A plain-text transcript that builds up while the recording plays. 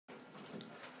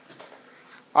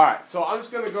Alright, so I'm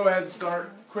just going to go ahead and start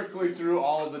quickly through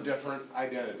all of the different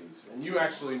identities. And you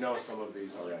actually know some of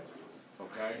these already.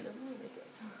 Okay?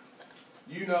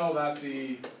 You know that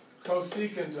the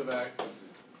cosecant of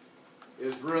x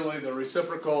is really the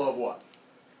reciprocal of what?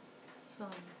 Sine.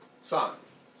 Sine.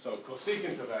 So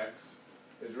cosecant of x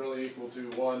is really equal to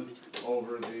 1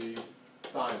 over the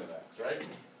sine of x, right?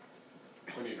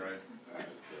 We need, right?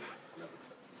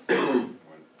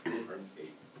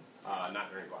 Not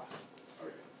during class.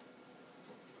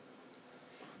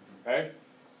 Okay?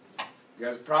 You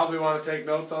guys probably want to take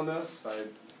notes on this.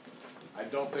 I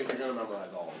don't think you're going to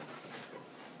memorize all of them.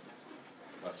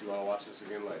 Unless you want to watch this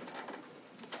again later.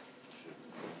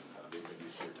 That'll be a good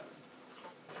use of your time.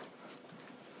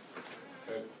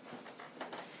 Okay?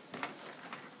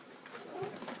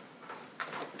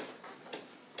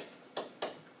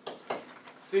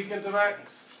 Secant of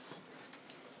x,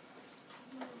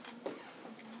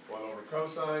 1 over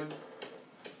cosine.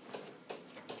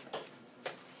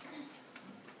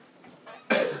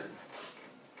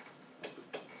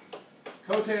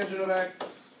 Cotangent of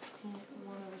x,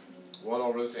 1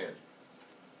 over the tangent.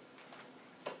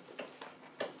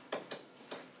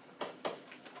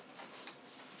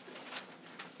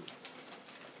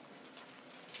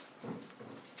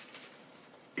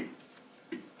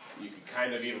 You could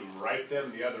kind of even write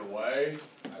them the other way.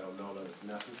 I don't know that it's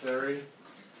necessary,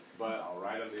 but I'll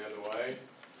write them the other way.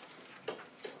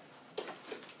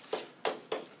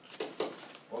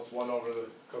 What's 1 over the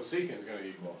cosecant going to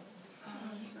equal?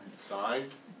 Sine.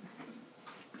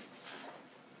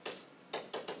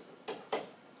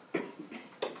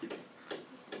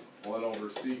 One over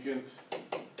secant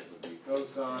would be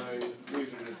cosine.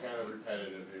 These are just kind of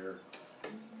repetitive here.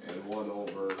 And 1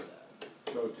 over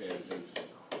cotangent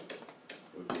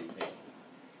would be tangent.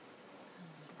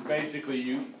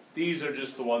 Basically, these are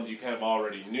just the ones you kind of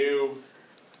already knew.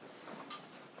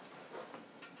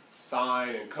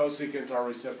 Sine and cosecant are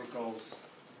reciprocals.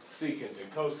 Secant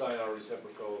and cosine are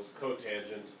reciprocals.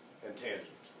 Cotangent and tangent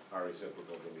are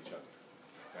reciprocals of each other.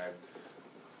 Okay?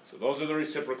 So those are the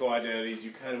reciprocal identities.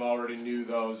 You kind of already knew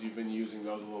those. You've been using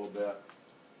those a little bit.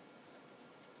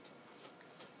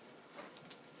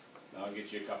 Now I'll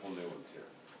get you a couple new ones here.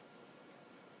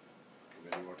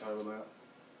 Any more time on that?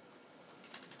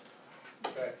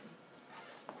 Okay.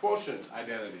 Quotient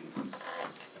identities.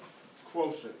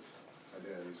 Quotient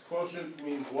identities. Quotient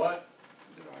means what?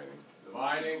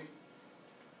 Dividing.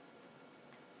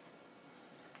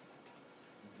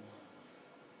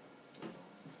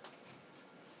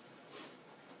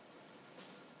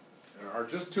 There are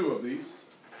just 2 of these.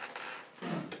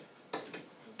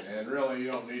 And really you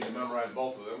don't need to memorize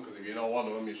both of them, because if you know one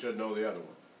of them, you should know the other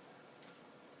one.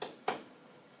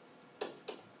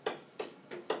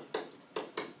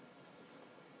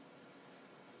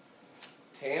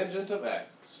 Tangent of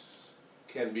x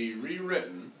can be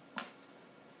rewritten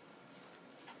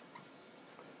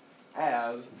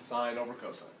as sine over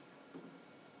cosine.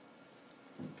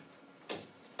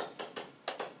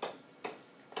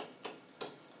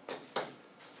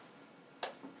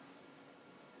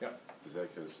 Yep. Is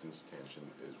that because since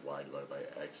tangent is y divided by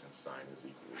x and sine is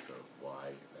equal to y,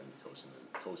 and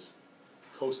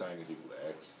cosine is equal to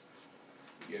x?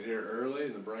 You get here early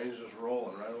and the brain's just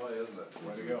rolling right away, isn't it?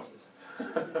 Way to go.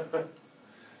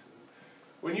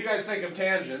 When you guys think of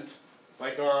tangent,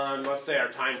 like on, let's say, our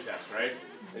time test, right?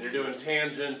 And you're doing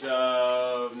tangent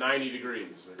of 90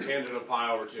 degrees, or tangent of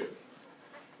pi over 2.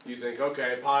 You think,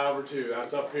 okay, pi over 2,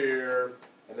 that's up here.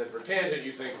 And then for tangent,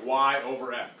 you think y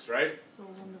over x, right?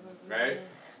 Okay?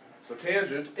 So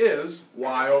tangent is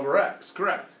y over x,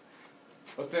 correct.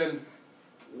 But then,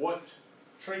 what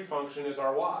trig function is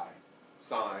our y?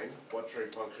 Sine. What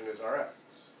trig function is our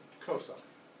x? Cosine.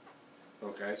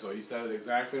 Okay, so he said it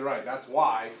exactly right. That's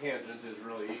why tangent is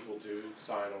really equal to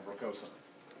sine over cosine.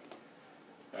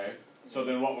 Okay, so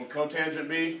then what would cotangent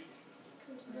be?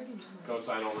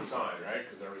 Cosine over sine, right?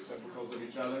 Because they're reciprocals of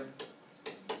each other.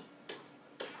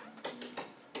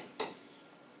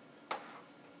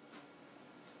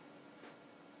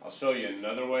 I'll show you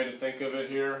another way to think of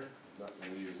it here. I'm not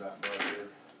going to use that word here.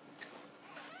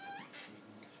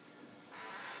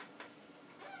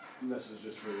 And this is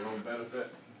just for your own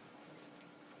benefit.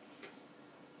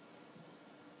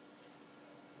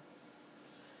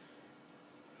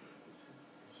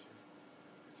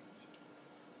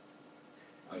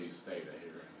 I'll use theta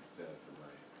here instead for my...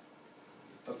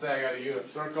 Let's say I got a unit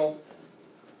circle.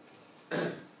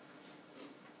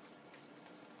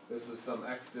 This is some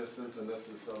x distance and this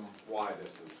is some y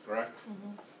distance, correct?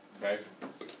 Mm-hmm. Okay.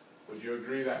 Would you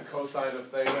agree that cosine of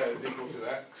theta is equal to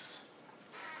x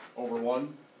over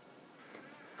 1?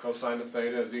 cosine of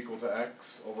theta is equal to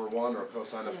x over 1, or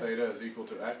cosine of theta is equal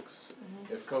to x.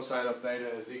 If cosine of theta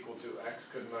is equal to x,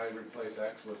 couldn't I replace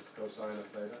x with cosine of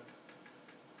theta?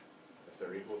 If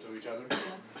they're equal to each other?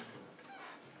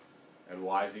 And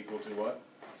y is equal to what?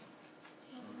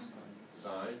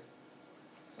 Sine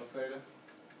of theta.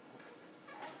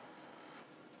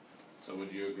 So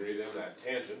would you agree then that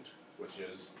tangent, which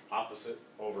is opposite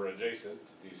over adjacent,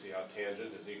 do you see how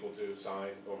tangent is equal to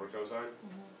sine over cosine?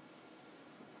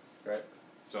 Okay,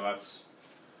 so that's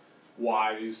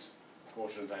why these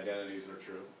quotient identities are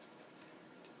true.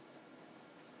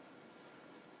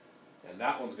 And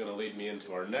that one's going to lead me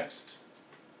into our next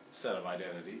set of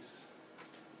identities.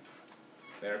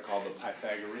 They're called the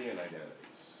Pythagorean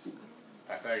identities.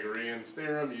 Pythagorean's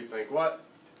theorem, you think what?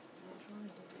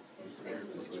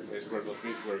 A squared plus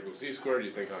b squared equals c squared.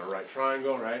 You think on a right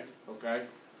triangle, right? Okay.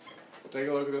 Well, take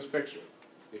a look at this picture.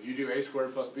 If you do a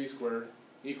squared plus b squared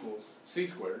equals c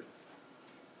squared,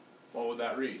 what would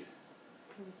that read?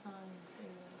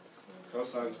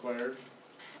 Cosine squared.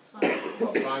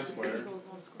 Well, sine squared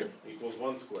equals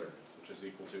 1 squared, which is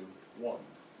equal to 1.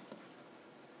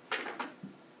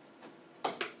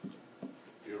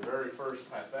 Your very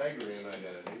first Pythagorean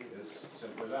identity is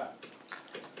simply that.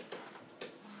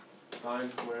 Sine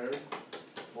squared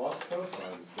plus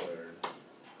cosine squared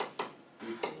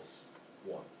equals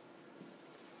 1.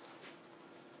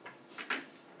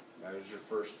 That is your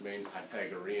first main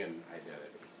Pythagorean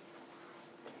identity.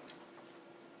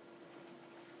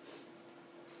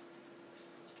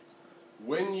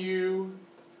 When you,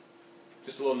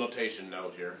 just a little notation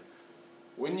note here,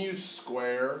 when you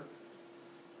square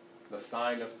the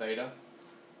sine of theta,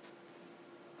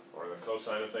 or the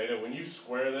cosine of theta, when you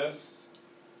square this,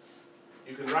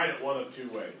 you can write it one of two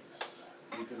ways.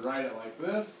 You can write it like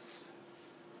this,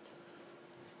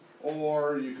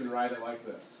 or you can write it like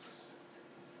this.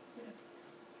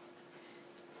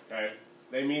 Okay?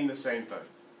 They mean the same thing.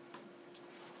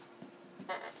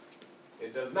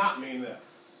 It does not mean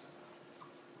this.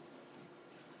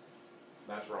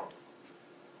 That's wrong.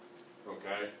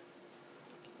 Okay?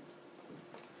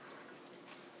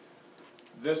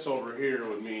 This over here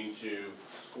would mean to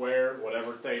square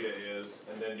whatever theta is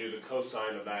and then do the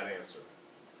cosine of that answer.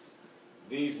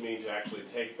 These mean to actually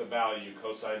take the value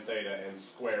cosine theta and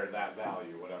square that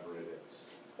value, whatever it is.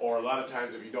 Or a lot of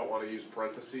times if you don't want to use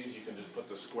parentheses, you can just put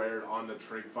the squared on the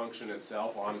trig function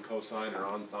itself, on cosine or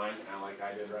on sine, kind of like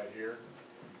I did right here.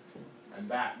 And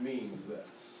that means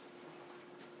this.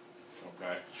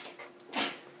 Okay?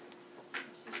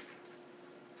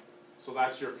 So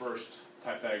that's your first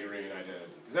Pythagorean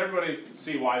identity. Does everybody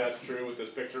see why that's true with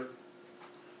this picture?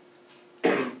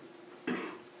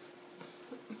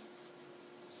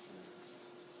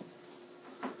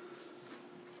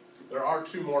 There are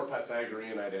two more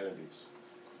Pythagorean identities.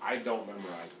 I don't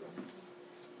memorize them.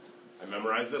 I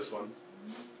memorize this one,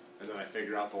 and then I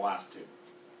figure out the last two.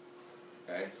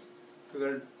 Okay?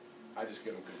 Because I just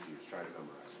get them confused trying to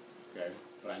memorize them. Okay?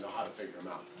 But I know how to figure them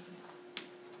out.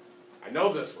 I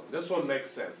know this one. This one makes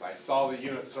sense. I saw the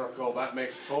unit circle. That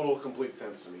makes total, complete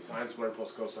sense to me. Sine squared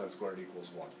plus cosine squared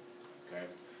equals 1. Okay?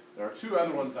 There are two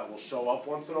other ones that will show up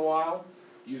once in a while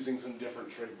using some different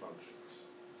trig functions.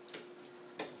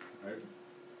 Right?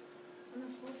 On the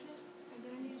quotient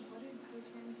identities, what did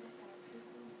cotangent x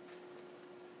equal?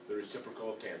 The reciprocal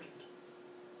of tangent.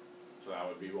 So that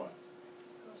would be what?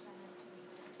 Cosine x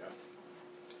cosine. Yep.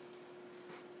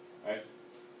 Right?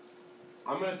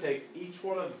 I'm going to take each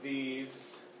one of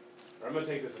these, or I'm going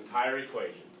to take this entire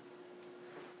equation,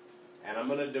 and I'm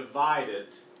going to divide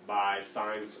it by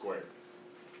sine squared.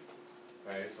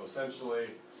 Okay, so essentially,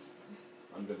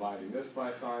 I'm dividing this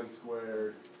by sine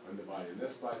squared, I'm dividing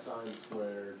this by sine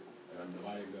squared, and I'm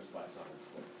dividing this by sine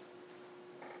squared.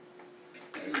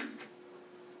 Okay.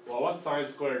 Well, what's sine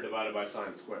squared divided by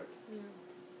sine squared?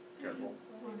 Careful.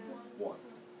 1.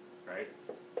 Right?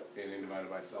 Anything divided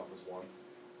by itself is 1.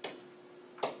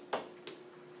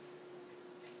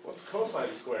 What's cosine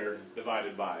squared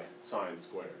divided by sine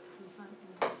squared?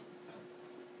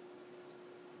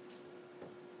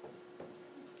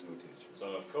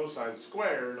 So if cosine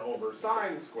squared over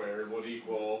sine squared would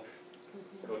equal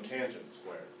cotangent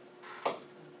squared.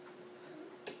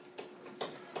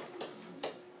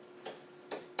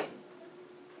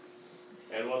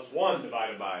 And what's 1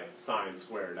 divided by sine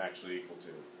squared actually equal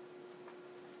to?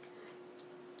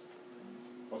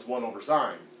 What's 1 over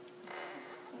sine?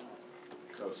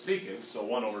 Cosecant, so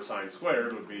 1 over sine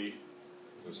squared would be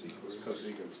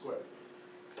cosecant squared.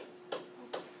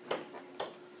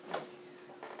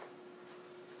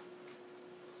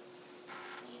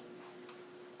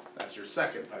 That's your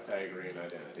second Pythagorean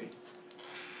identity.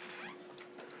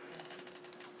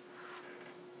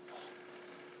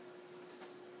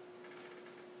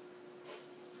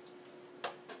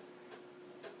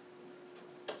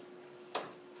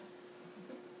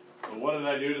 what did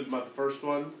I do to the first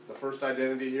one? The first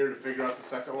identity here to figure out the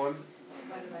second one?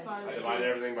 I divide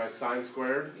everything by sine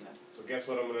squared. Yeah. So guess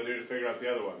what I'm going to do to figure out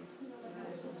the other one?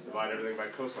 Divide everything by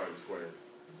cosine squared.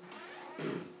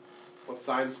 What's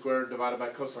sine squared divided by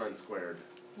cosine squared?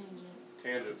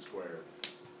 Tangent squared.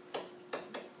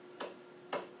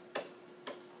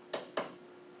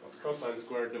 What's cosine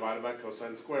squared divided by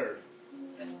cosine squared?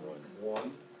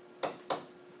 1.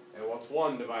 And what's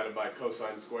 1 divided by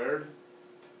cosine squared?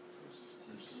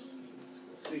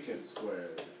 Secant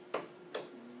squared.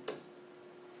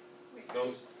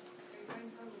 Those.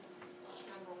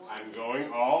 I'm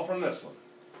going all from this one.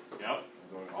 Yep,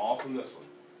 I'm going all from this one.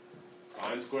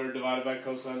 Sine squared divided by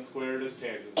cosine squared is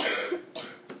tangent squared.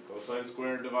 Cosine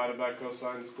squared divided by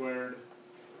cosine squared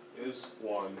is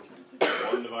 1.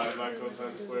 1 divided by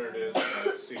cosine squared is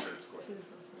secant squared.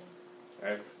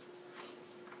 Okay?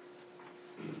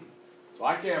 So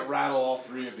I can't rattle all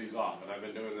 3 of these off, and I've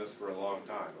been doing this for a long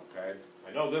time, okay?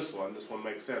 I know this one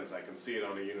makes sense. I can see it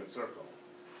on a unit circle.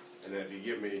 And then if you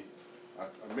give me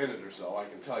a minute or so, I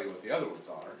can tell you what the other ones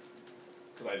are.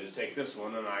 Because I just take this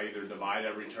one and I either divide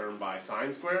every term by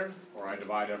sine squared, or I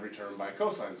divide every term by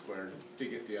cosine squared to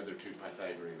get the other 2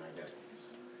 Pythagorean identities.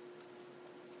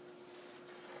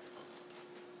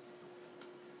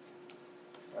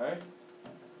 Okay?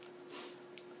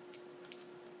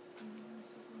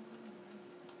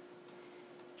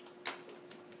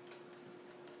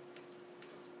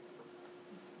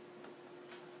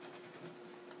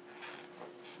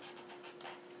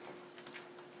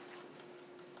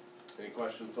 Any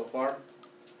questions so far?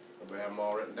 Everybody have them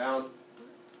all written down?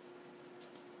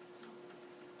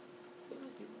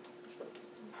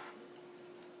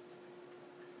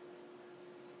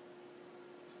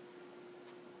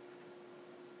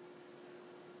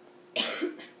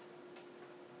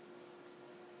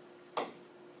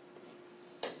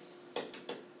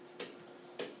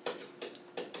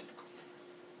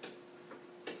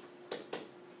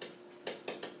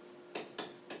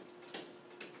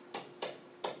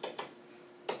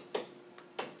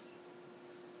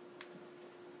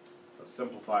 Let's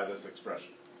simplify this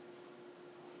expression.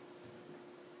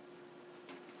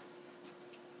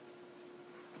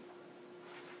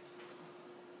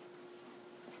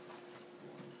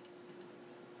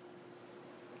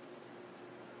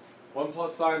 One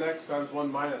plus sine x times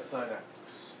 1 minus sine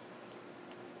x.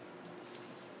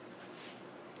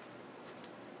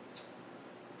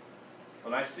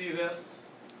 When I see this,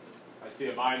 I see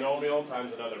a binomial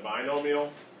times another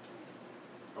binomial.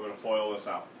 I'm going to FOIL this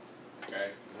out.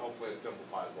 Okay? And hopefully it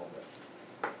simplifies a little bit.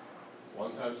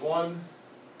 1 times 1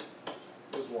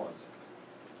 is 1.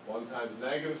 1 times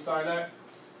negative sine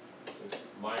x is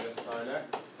minus sine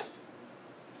x.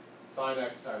 Sine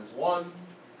x times 1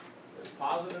 is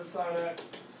positive sine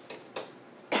x.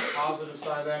 Positive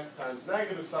sine x times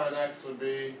negative sine x would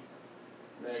be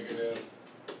negative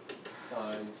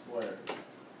sine squared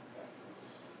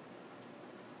x.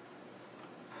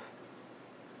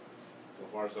 So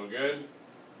far so good.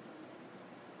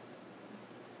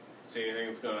 See anything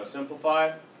that's going to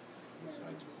simplify?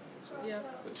 Yeah.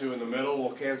 The 2 in the middle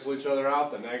will cancel each other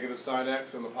out. The negative sine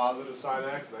x and the positive sine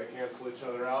x, they cancel each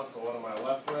other out. So what am I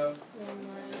left with?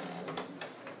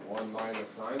 1 minus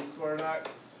sine squared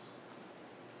x.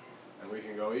 And we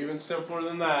can go even simpler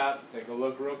than that. Take a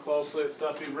look real closely at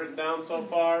stuff you've written down so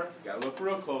far. You got to look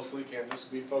real closely. Can't just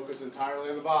be focused entirely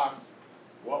in the box.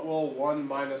 What will 1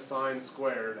 minus sine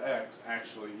squared x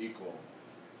actually equal?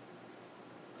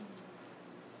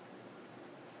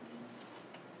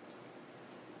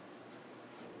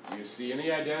 Do you see any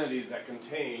identities that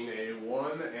contain a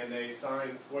 1 and a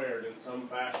sine squared in some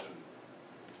fashion?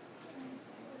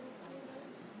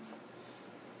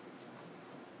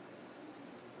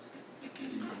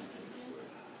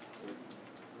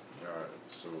 Alright,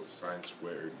 so sine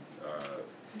squared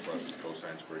plus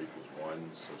cosine squared equals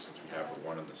 1. So since we have a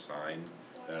 1 on the sine,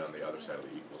 then on the other side of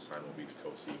the equal sign will be the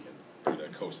cosecant, or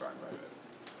the cosine, right?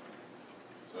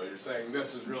 So you're saying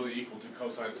this is really equal to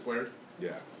cosine squared?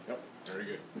 Yeah. Yep. Very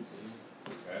good.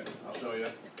 Okay, I'll show you.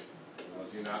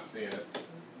 Unless you're not seeing it.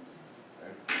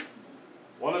 Okay.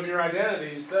 One of your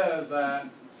identities says that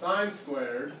sine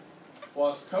squared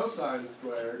plus cosine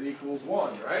squared equals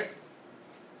 1, right?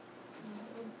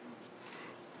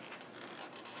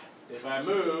 If I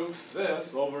move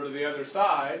this over to the other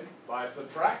side by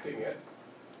subtracting it,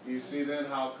 you see then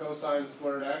how cosine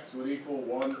squared x would equal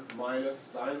 1 minus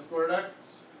sine squared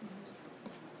x?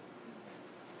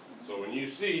 So when you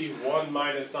see 1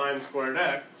 minus sine squared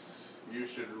x, you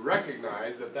should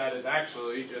recognize that that is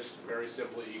actually just very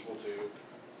simply equal to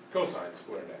cosine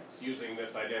squared x, using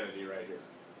this identity right here.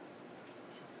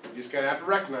 You just kind of have to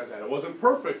recognize that. It wasn't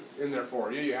perfect in there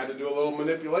for you. You had to do a little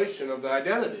manipulation of the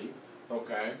identity,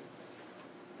 okay?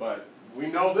 But we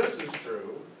know this is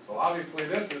true, so obviously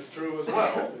this is true as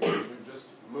well, because we've just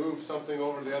moved something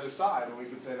over to the other side, and we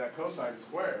could say that cosine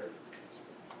squared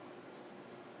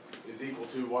is equal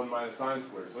to 1 minus sine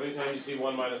squared. So anytime you see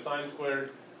 1 minus sine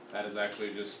squared, that is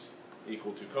actually just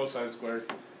equal to cosine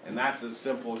squared, and that's as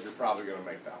simple as you're probably going to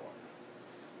make that one.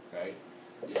 Okay?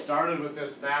 You started with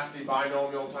this nasty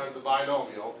binomial times a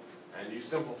binomial, and you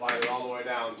simplified it all the way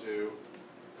down to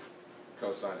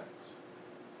cosine x.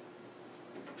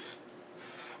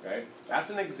 Okay? That's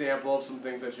an example of some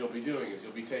things that you'll be doing, is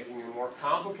you'll be taking a more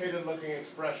complicated looking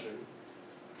expression,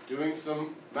 doing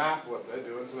some math with it,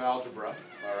 doing some algebra,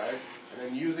 all right, and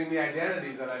then using the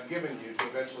identities that I've given you to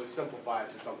eventually simplify it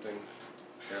to something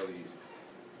fairly easy.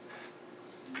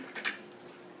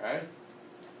 Okay?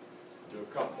 Do a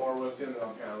couple more with you, and then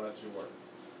I'll kind of let you work.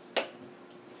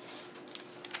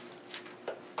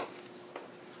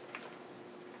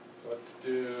 Let's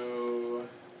do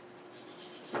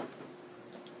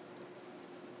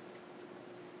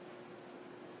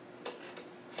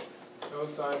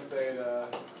cosine theta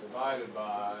divided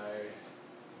by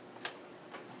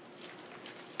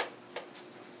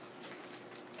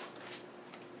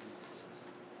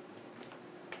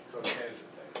cotangent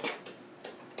theta.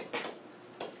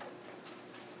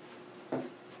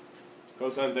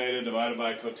 Cosine theta divided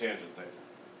by cotangent theta.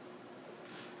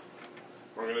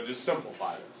 We're going to just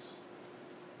simplify this.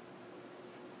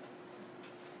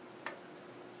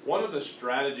 One of the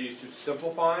strategies to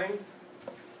simplifying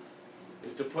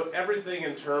is to put everything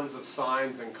in terms of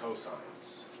sines and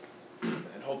cosines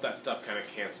and hope that stuff kind of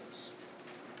cancels.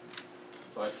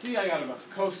 So I see I got a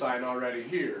cosine already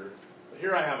here, but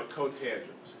here I have a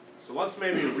cotangent. So let's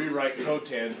maybe rewrite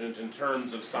cotangent in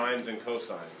terms of sines and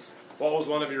cosines. What was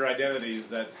one of your identities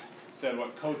that said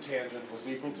what cotangent was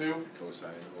equal to? Cosine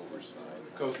over sine.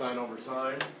 Cosine over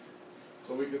sine.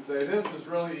 So we could say this is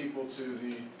really equal to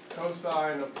the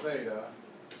cosine of theta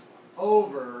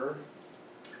over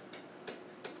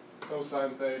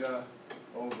cosine theta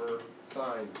over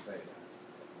sine theta.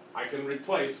 I can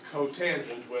replace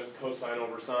cotangent with cosine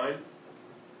over sine.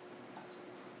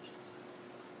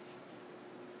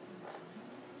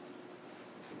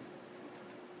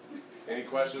 Any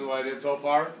question what I did so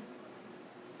far?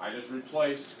 I just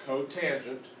replaced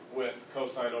cotangent with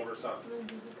cosine over sine.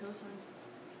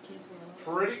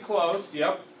 Pretty close,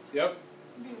 yep.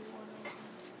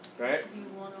 Right?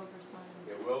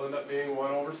 It will end up being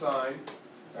 1 over sine.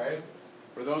 Okay?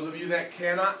 For those of you that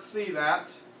cannot see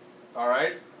that,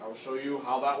 alright, I will show you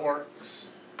how that works.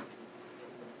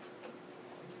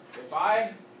 If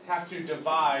I have to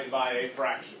divide by a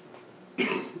fraction,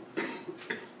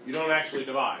 you don't actually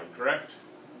divide, correct?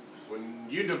 When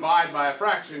you divide by a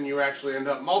fraction, you actually end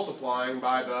up multiplying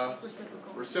by the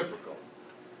reciprocal.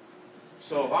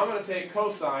 So if I'm going to take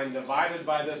cosine divided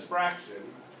by this fraction,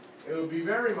 it would be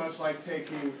very much like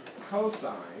taking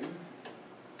cosine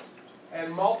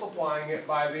and multiplying it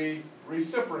by the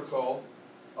reciprocal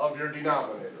of your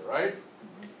denominator, right?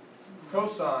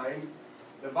 Cosine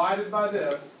divided by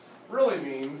this really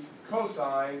means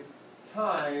cosine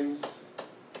times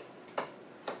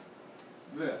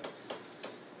this.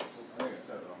 I think I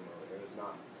said it wrong earlier. It is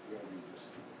not going to be just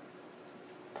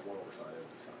 1 over sine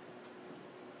every side.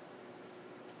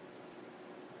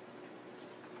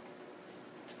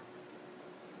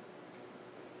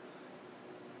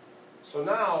 So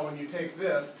now when you take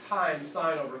this times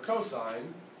sine over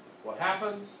cosine, what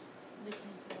happens? They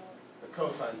cancel out. The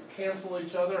cosines cancel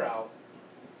each other out,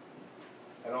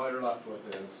 and all you're left with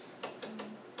is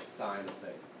sine of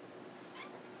theta.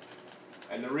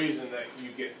 And the reason that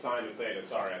you get sine of theta,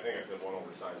 sorry, I think I said 1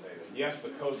 over sine theta. Yes, the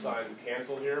cosines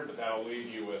cancel here, but that'll leave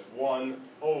you with 1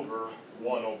 over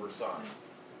 1 over sine.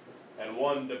 And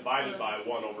 1 divided by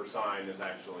 1 over sine is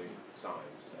actually sine.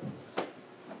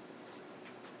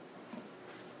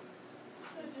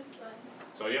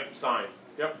 So yep, sine.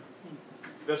 Yep.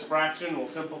 This fraction will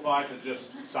simplify to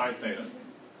just sine theta.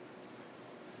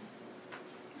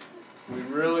 We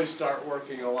really start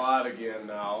working a lot again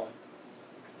now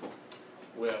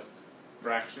with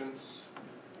fractions,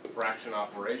 fraction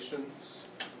operations,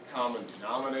 common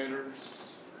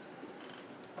denominators,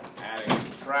 adding and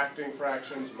subtracting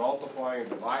fractions, multiplying and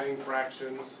dividing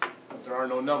fractions, but there are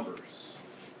no numbers.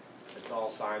 It's all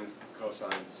sines,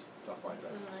 cosines, stuff like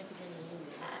that.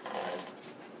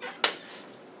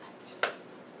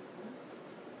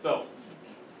 So,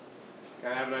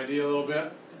 kind of have an idea a little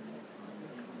bit?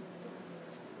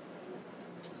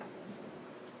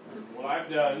 What I've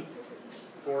done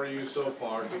for you so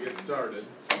far to get started,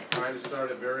 trying to start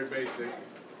it very basic,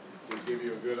 to give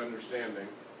you a good understanding.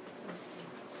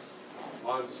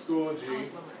 On Schoology,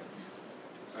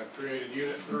 I've created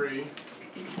Unit 3,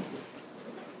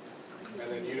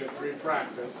 and then Unit 3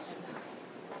 Practice.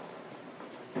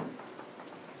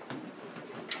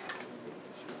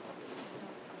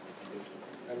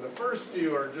 And the first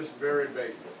few are just very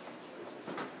basic.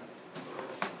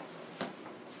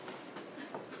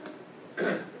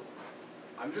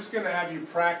 I'm just going to have you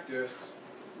practice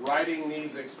writing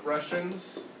these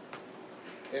expressions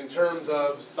in terms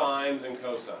of sines and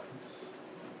cosines.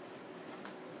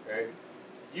 Okay?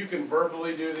 You can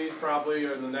verbally do these probably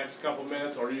in the next couple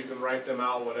minutes, or you can write them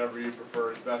out, whatever you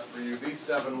prefer is best for you. These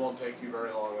 7 won't take you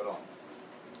very long at all.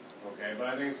 Okay, but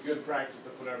I think it's good practice to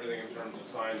put everything in terms of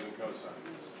sines and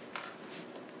cosines.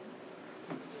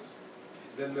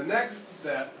 Then the next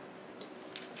set,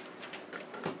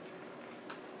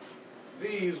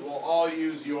 these will all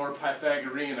use your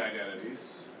Pythagorean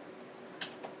identities.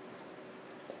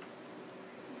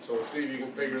 So we'll see if you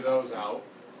can figure those out.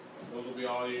 Those will be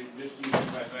all you just use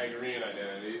Pythagorean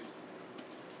identities.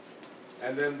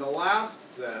 And then the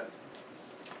last set,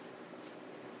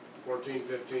 14,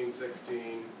 15,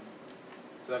 16,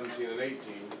 17, and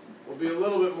 18, will be a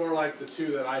little bit more like the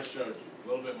 2 that I showed you. A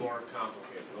little bit more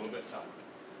complicated, a little bit tougher.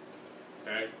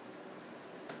 Okay?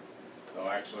 So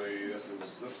actually,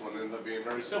 this one ended up being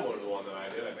very similar to the one that I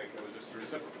did. I think it was just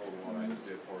reciprocal to the one I just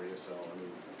did for you. So I mean,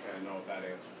 you kind of know what that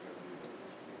answer is going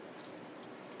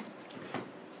to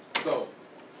be. So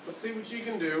let's see what you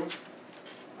can do.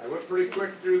 I went pretty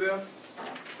quick through this,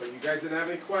 but you guys didn't have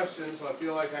any questions, so I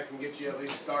feel like I can get you at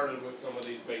least started with some of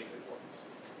these basic ones.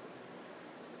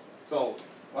 So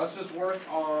let's just work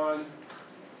on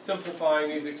simplifying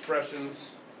these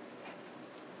expressions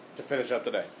to finish up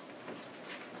the day.